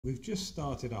We've just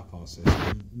started up our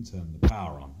system and turned the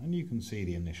power on, and you can see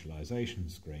the initialization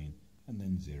screen and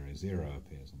then 00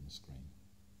 appears on the screen.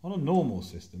 On a normal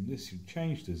system this should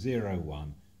change to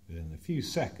 01 within a few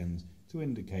seconds to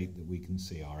indicate that we can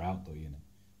see our outdoor unit.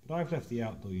 But I've left the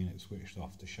outdoor unit switched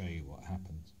off to show you what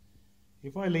happens.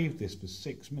 If I leave this for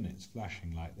 6 minutes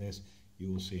flashing like this,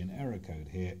 you will see an error code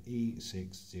here,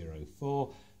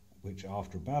 E604, which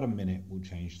after about a minute will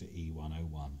change to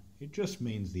E101. It just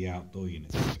means the outdoor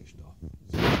unit is switched off.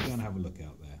 So let's go and have a look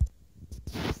out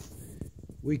there.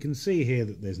 We can see here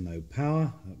that there's no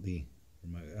power at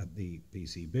the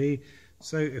PCB.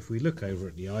 So if we look over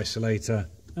at the isolator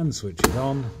and switch it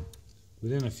on,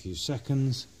 within a few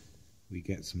seconds we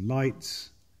get some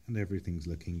lights and everything's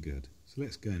looking good. So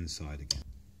let's go inside again.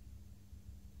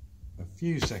 A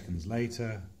few seconds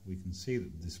later we can see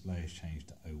that the display has changed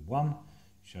to 01,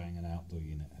 showing an outdoor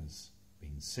unit has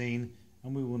been seen,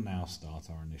 and we will now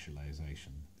start our initialization.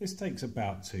 This takes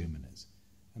about 2 minutes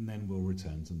and then we'll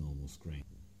return to normal screen.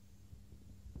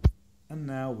 And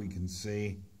now we can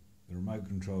see the remote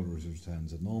controller has returned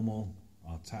to normal,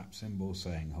 our tap symbol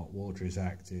saying hot water is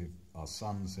active, our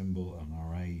sun symbol and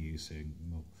our AU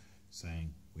signal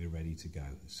saying we're ready to go.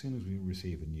 As soon as we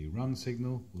receive a new run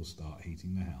signal, we'll start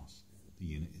heating the house. The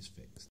unit is fixed.